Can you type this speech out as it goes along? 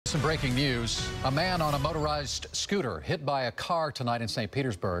Some breaking news. A man on a motorized scooter hit by a car tonight in St.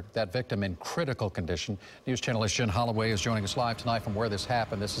 Petersburg. That victim in critical condition. News channelist Jen Holloway is joining us live tonight from where this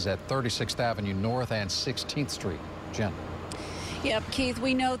happened. This is at 36th Avenue North and 16th Street. Jen. Yep, Keith,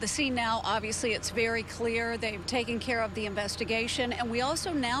 we know the scene now. Obviously, it's very clear. They've taken care of the investigation. And we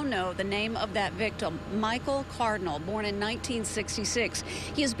also now know the name of that victim, Michael Cardinal, born in 1966.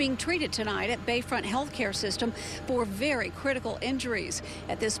 He is being treated tonight at Bayfront Healthcare System for very critical injuries.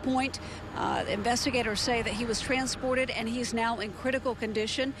 At this point, investigators say that he was transported and he's now in critical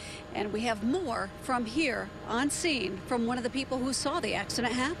condition. And we have more from here on scene from one of the people who saw the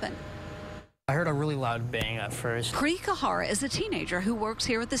accident happen. I heard a really loud bang at first. Pri Kahara is a teenager who works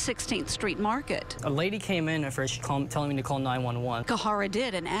here at the 16th Street Market. A lady came in at first telling me to call 911. Kahara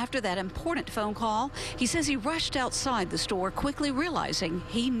did, and after that important phone call, he says he rushed outside the store, quickly realizing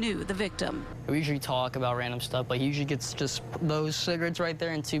he knew the victim. We usually talk about random stuff, but he usually gets just those cigarettes right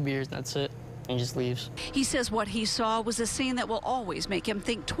there and 2 beers, and that's it. And just leaves. He says what he saw was a scene that will always make him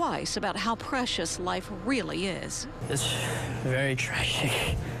think twice about how precious life really is. It's very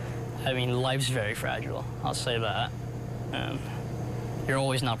tragic. I mean, life's very fragile, I'll say that. And you're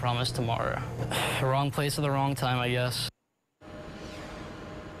always not promised tomorrow. Wrong place at the wrong time, I guess.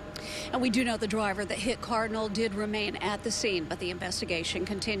 And we do know the driver that hit Cardinal did remain at the scene, but the investigation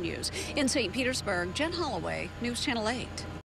continues. In St. Petersburg, Jen Holloway, News Channel 8.